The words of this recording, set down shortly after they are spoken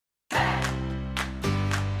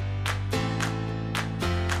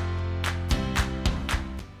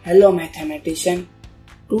Hello mathematician.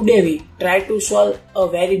 Today we try to solve a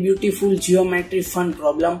very beautiful geometry fun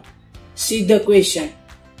problem. See the question.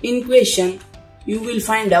 In question you will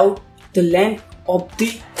find out the length of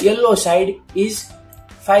the yellow side is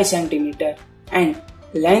 5 cm and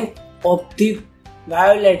length of the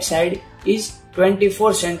violet side is 24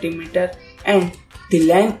 cm and the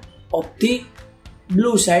length of the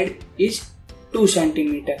blue side is 2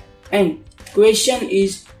 cm. And question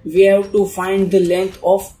is we have to find the length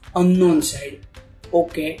of unknown side.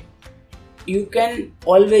 Okay, you can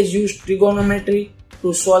always use trigonometry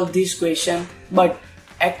to solve this question, but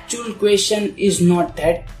actual question is not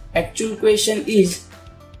that. Actual question is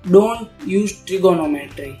don't use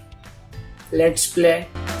trigonometry. Let's play.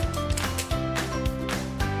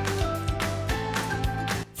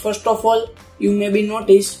 First of all, you maybe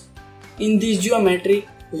notice in this geometry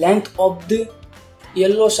length of the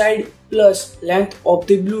yellow side plus length of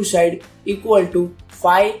the blue side equal to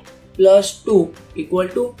 5 plus 2 equal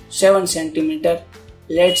to 7 cm.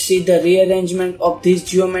 Let's see the rearrangement of this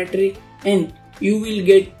geometry and you will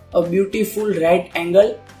get a beautiful right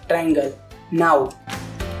angle triangle. Now,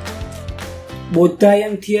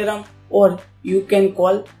 baudhayana theorem, or you can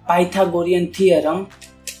call Pythagorean theorem,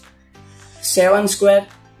 7 square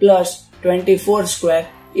plus 24 square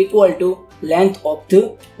equal to length of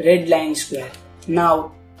the red line square.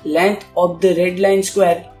 Now, length of the red line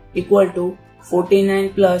square equal to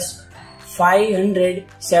 49 plus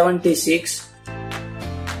 576.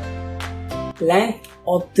 Length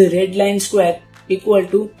of the red line square equal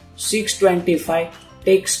to 625.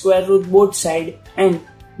 Take square root both sides and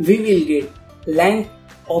we will get length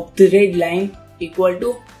of the red line equal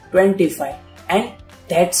to 25, and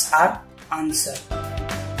that's our answer.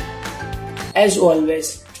 As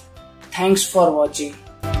always, thanks for watching.